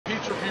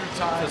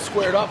time to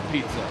squared up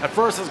pizza. At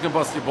first I was gonna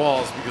bust your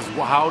balls because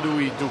how do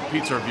we do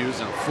pizza reviews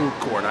in a food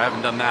court? I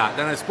haven't done that.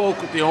 Then I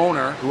spoke with the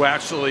owner who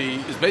actually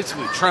is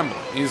basically trembling.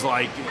 He's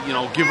like, you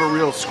know, give a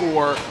real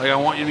score. Like, I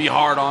want you to be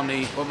hard on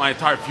me, but my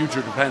entire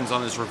future depends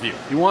on this review.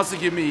 He wants to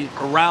give me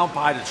a round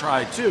pie to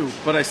try too,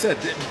 but I said,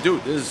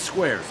 dude, this is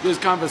squares. This is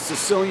kind of a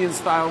Sicilian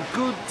style,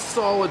 good,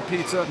 solid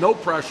pizza, no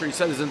pressure. He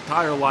said his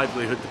entire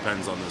livelihood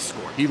depends on this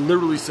score. He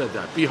literally said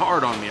that. Be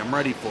hard on me, I'm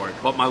ready for it,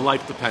 but my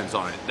life depends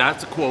on it.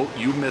 That's a quote,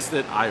 you missed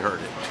it, I heard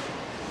it.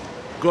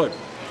 Good.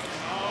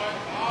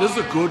 This is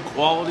a good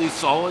quality,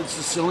 solid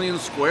Sicilian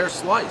square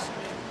slice.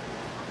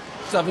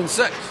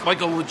 7.6, like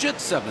a legit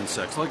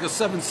 7.6, like a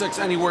 7.6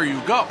 anywhere you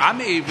go. I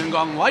may even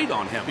gone light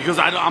on him because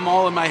I'm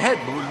all in my head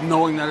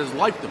knowing that his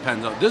life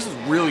depends on it. This is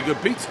really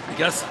good pizza. I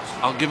guess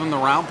I'll give him the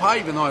round pie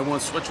even though I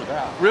won't switch with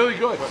that. Really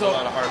good. Put a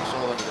lot of heart and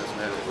soul into this,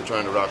 man. We're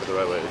trying to rock it the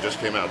right way. It just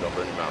came out. Don't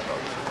burn your mouth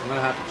out. I'm gonna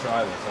have to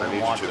try this. I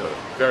need you to.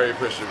 Very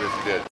appreciative if you did.